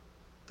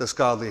this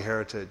godly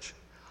heritage.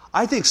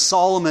 I think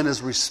Solomon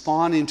is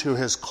responding to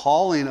his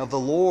calling of the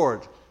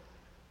Lord.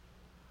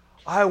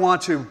 I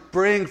want to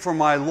bring for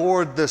my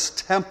Lord this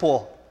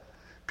temple.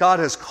 God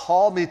has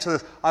called me to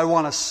this. I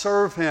want to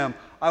serve him.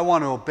 I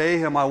want to obey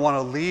him. I want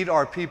to lead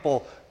our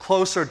people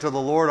closer to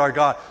the Lord our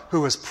God,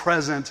 who is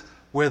present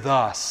with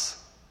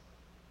us.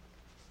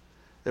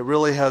 It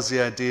really has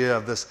the idea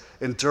of this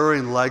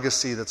enduring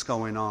legacy that's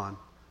going on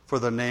for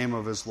the name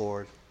of his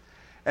Lord.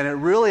 And it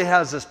really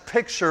has this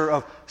picture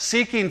of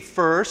seeking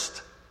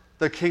first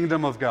the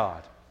kingdom of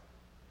God.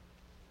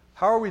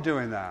 How are we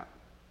doing that?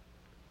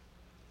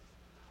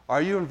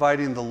 Are you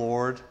inviting the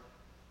Lord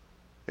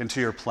into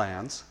your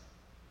plans?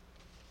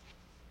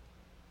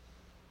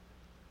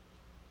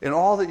 In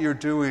all that you're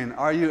doing,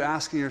 are you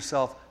asking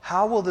yourself,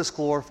 how will this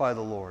glorify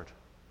the Lord?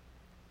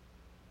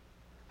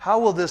 How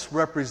will this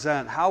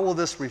represent, how will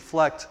this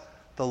reflect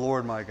the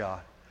Lord my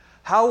God?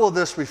 How will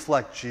this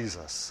reflect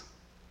Jesus?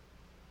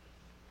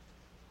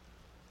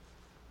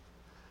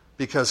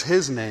 Because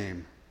his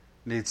name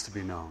needs to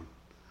be known.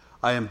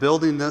 I am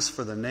building this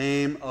for the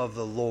name of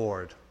the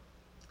Lord.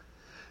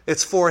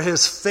 It's for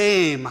his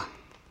fame,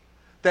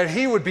 that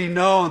he would be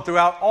known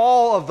throughout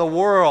all of the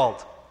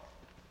world.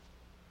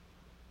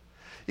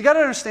 You got to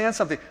understand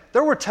something.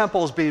 There were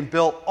temples being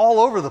built all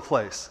over the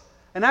place,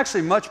 and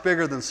actually much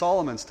bigger than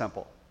Solomon's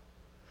temple.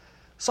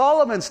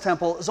 Solomon's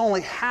temple is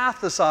only half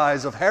the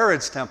size of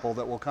Herod's temple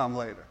that will come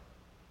later.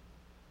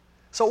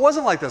 So it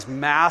wasn't like this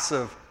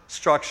massive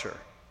structure.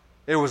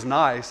 It was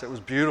nice, it was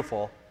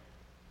beautiful.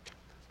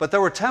 But there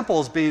were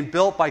temples being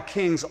built by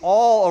kings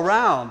all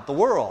around the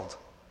world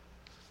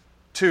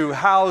to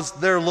house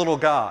their little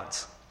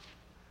gods.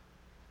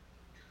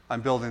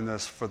 I'm building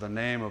this for the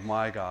name of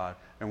my God.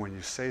 And when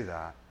you say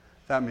that,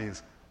 that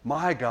means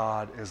my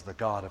God is the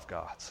God of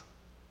gods.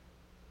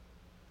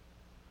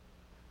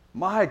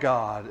 My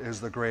God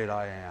is the great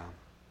I am.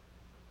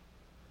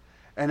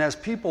 And as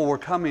people were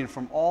coming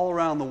from all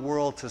around the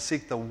world to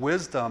seek the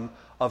wisdom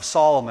of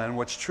Solomon,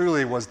 which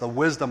truly was the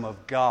wisdom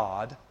of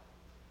God,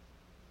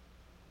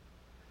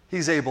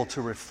 he's able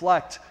to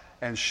reflect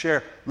and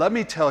share. Let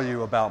me tell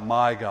you about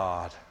my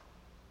God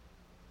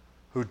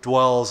who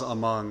dwells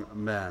among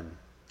men.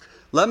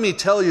 Let me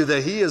tell you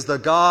that he is the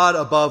God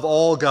above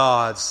all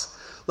gods.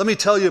 Let me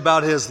tell you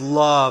about his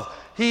love.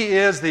 He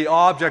is the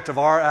object of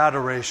our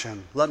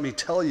adoration. Let me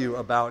tell you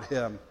about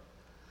him.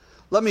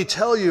 Let me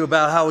tell you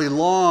about how he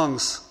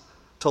longs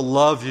to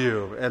love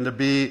you and to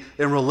be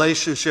in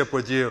relationship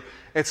with you.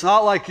 It's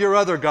not like your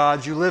other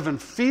gods. You live in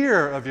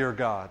fear of your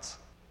gods.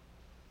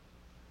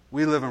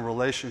 We live in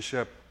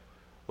relationship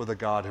with a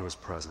God who is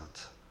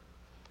present.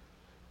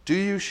 Do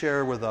you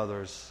share with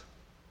others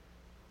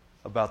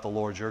about the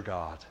Lord your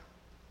God?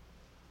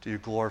 Do you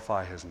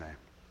glorify his name?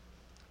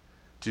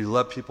 Do you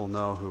let people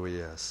know who he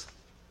is?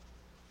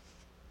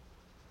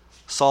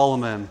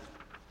 Solomon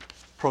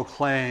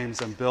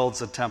proclaims and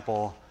builds a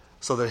temple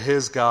so that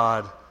his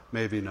God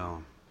may be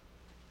known.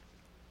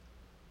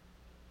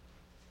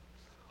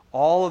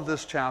 All of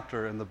this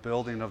chapter in the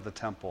building of the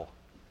temple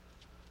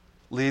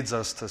leads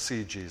us to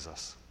see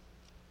Jesus.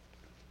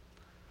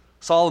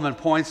 Solomon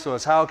points to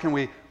us, how can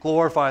we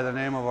glorify the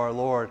name of our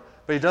Lord?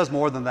 But he does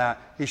more than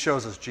that. He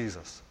shows us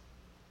Jesus,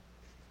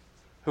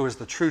 who is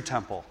the true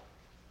temple.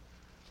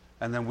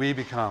 And then we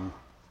become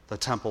the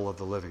temple of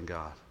the living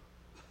God.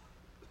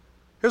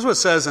 Here's what it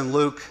says in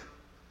Luke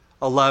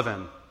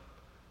 11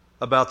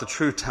 about the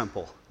true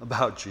temple,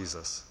 about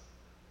Jesus.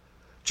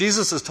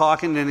 Jesus is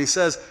talking and he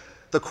says,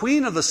 the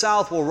queen of the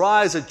south will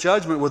rise at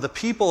judgment with the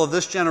people of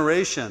this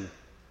generation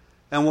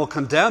and will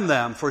condemn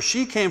them, for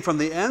she came from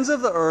the ends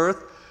of the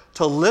earth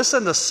to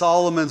listen to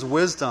Solomon's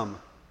wisdom.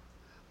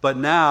 But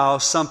now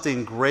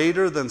something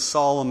greater than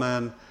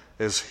Solomon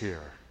is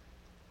here.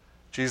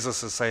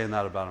 Jesus is saying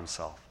that about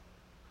himself.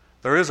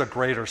 There is a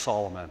greater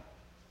Solomon.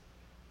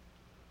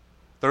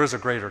 There is a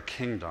greater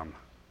kingdom.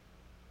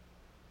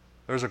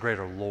 There is a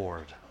greater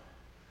Lord,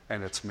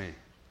 and it's me.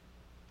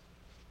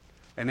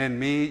 And in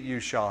me you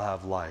shall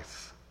have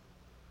life.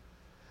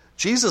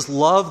 Jesus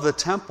loved the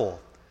temple.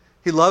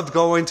 He loved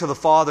going to the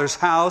Father's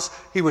house.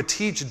 He would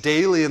teach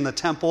daily in the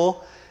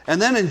temple.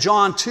 And then in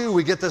John 2,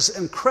 we get this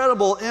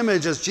incredible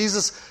image as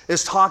Jesus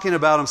is talking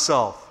about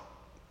himself.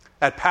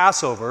 At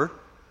Passover,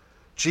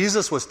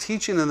 Jesus was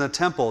teaching in the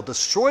temple,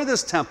 destroy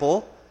this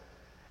temple,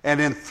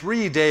 and in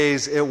 3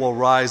 days it will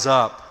rise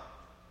up.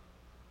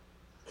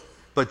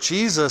 But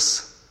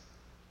Jesus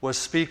was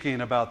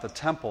speaking about the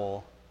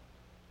temple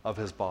of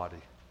his body.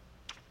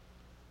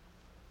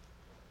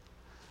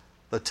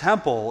 The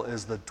temple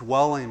is the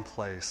dwelling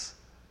place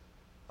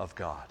of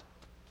God.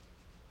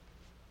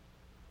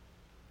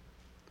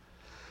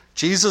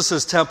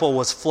 Jesus' temple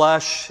was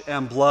flesh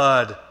and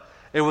blood.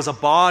 It was a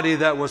body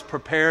that was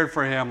prepared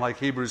for him, like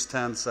Hebrews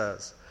 10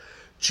 says.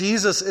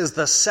 Jesus is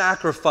the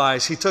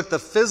sacrifice. He took the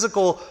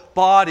physical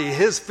body,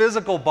 his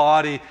physical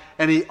body,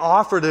 and he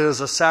offered it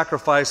as a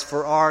sacrifice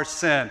for our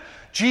sin.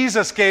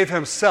 Jesus gave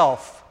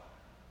himself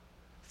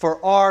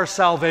for our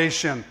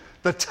salvation,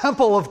 the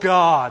temple of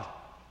God,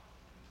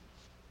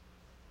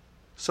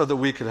 so that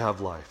we could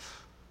have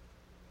life.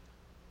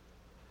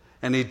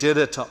 And he did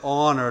it to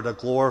honor, to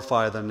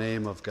glorify the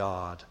name of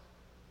God.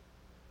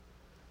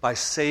 By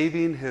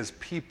saving his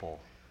people,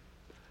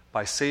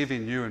 by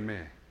saving you and me,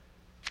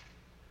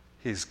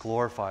 he's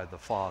glorified the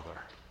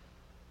Father.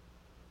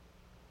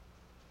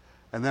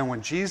 And then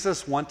when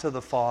Jesus went to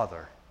the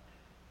Father,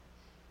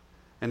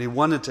 and he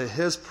went into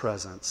his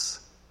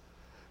presence,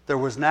 there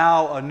was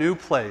now a new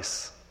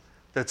place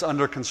that's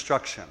under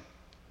construction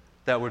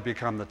that would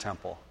become the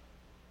temple.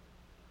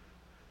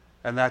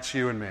 And that's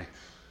you and me.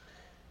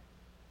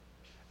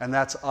 And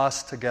that's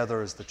us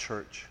together as the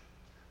church.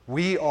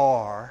 We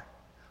are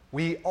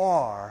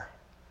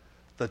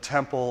the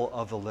temple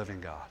of the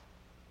living God.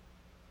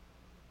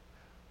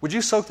 Would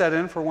you soak that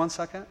in for 1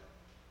 second?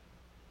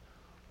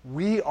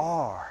 We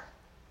are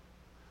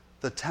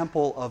the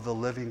temple of the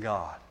living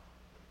God.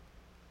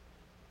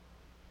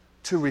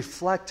 To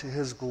reflect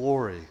his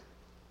glory.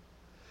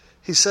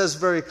 He says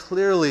very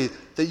clearly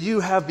that you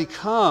have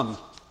become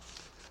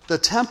the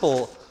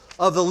temple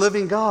of the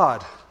living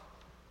God.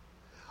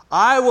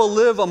 I will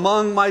live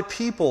among my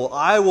people.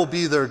 I will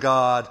be their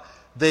God.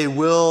 They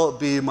will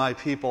be my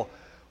people.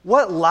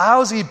 What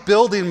lousy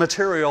building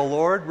material,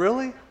 Lord.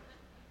 Really?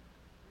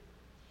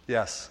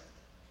 Yes,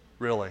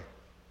 really.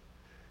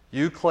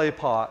 You clay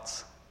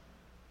pots,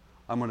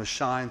 I'm going to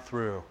shine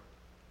through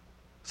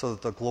so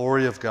that the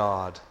glory of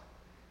God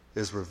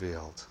is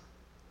revealed.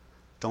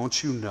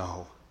 Don't you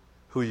know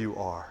who you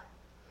are?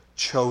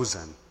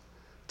 Chosen,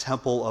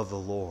 temple of the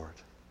Lord.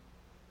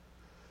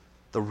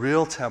 The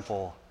real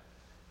temple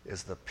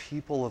is the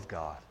people of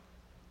God,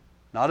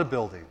 not a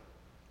building.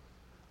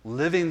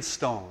 Living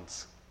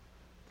stones.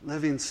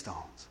 Living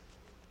stones.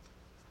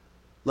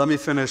 Let me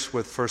finish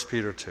with 1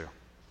 Peter 2.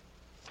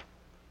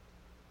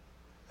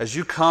 As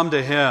you come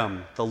to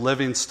him, the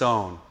living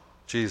stone,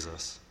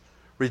 Jesus,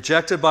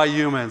 rejected by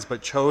humans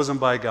but chosen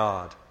by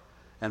God,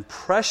 and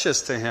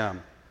precious to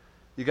him,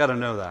 you got to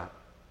know that.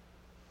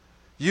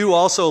 You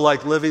also,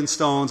 like living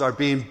stones, are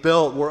being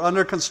built. We're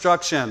under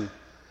construction,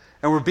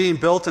 and we're being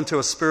built into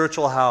a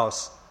spiritual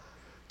house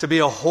to be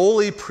a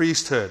holy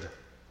priesthood,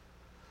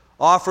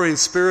 offering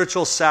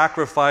spiritual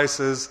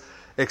sacrifices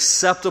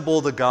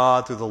acceptable to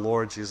God through the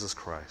Lord Jesus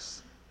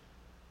Christ.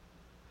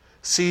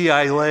 See,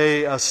 I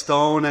lay a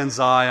stone in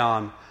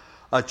Zion,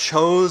 a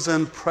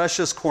chosen,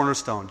 precious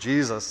cornerstone,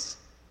 Jesus.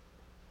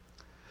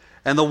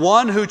 And the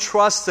one who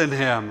trusts in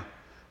him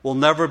will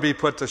never be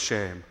put to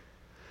shame.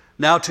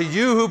 Now to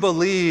you who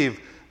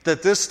believe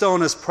that this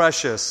stone is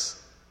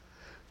precious,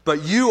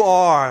 but you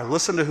are,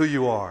 listen to who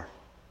you are.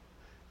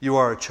 You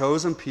are a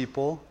chosen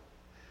people.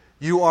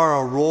 You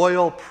are a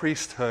royal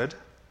priesthood.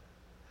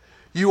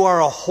 You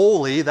are a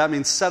holy, that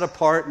means set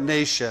apart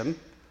nation.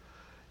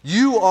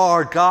 You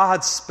are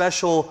God's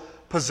special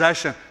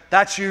possession.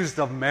 That's used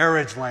of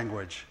marriage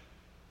language.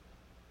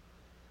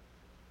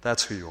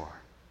 That's who you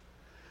are.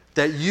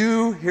 That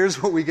you,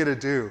 here's what we get to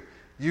do.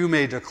 You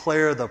may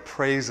declare the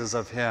praises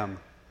of him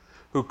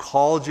who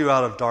called you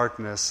out of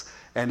darkness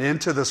and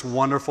into this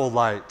wonderful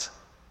light.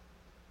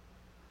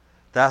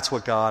 That's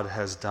what God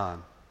has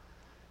done.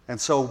 And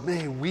so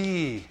may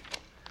we,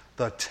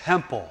 the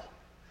temple,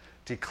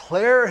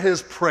 declare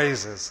his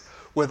praises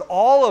with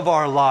all of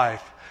our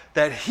life,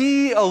 that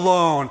he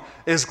alone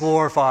is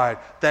glorified,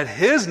 that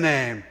his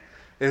name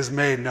is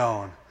made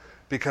known,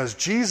 because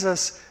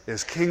Jesus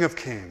is King of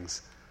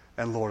Kings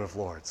and Lord of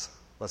Lords.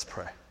 Let's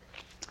pray.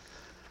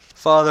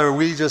 Father,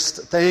 we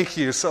just thank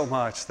you so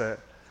much that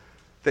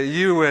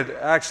you would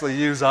actually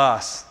use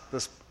us,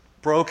 this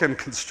broken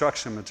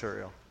construction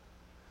material,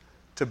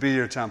 to be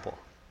your temple.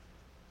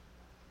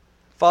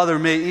 Father,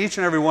 may each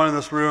and every one in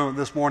this room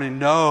this morning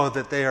know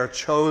that they are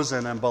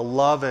chosen and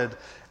beloved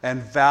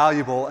and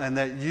valuable, and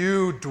that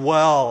you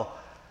dwell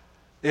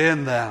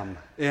in them,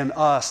 in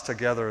us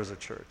together as a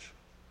church.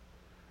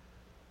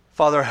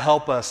 Father,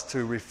 help us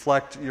to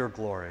reflect your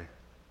glory.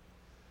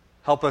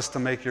 Help us to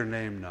make your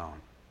name known.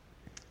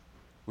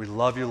 We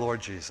love you,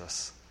 Lord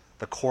Jesus,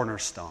 the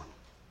cornerstone.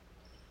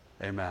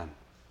 Amen.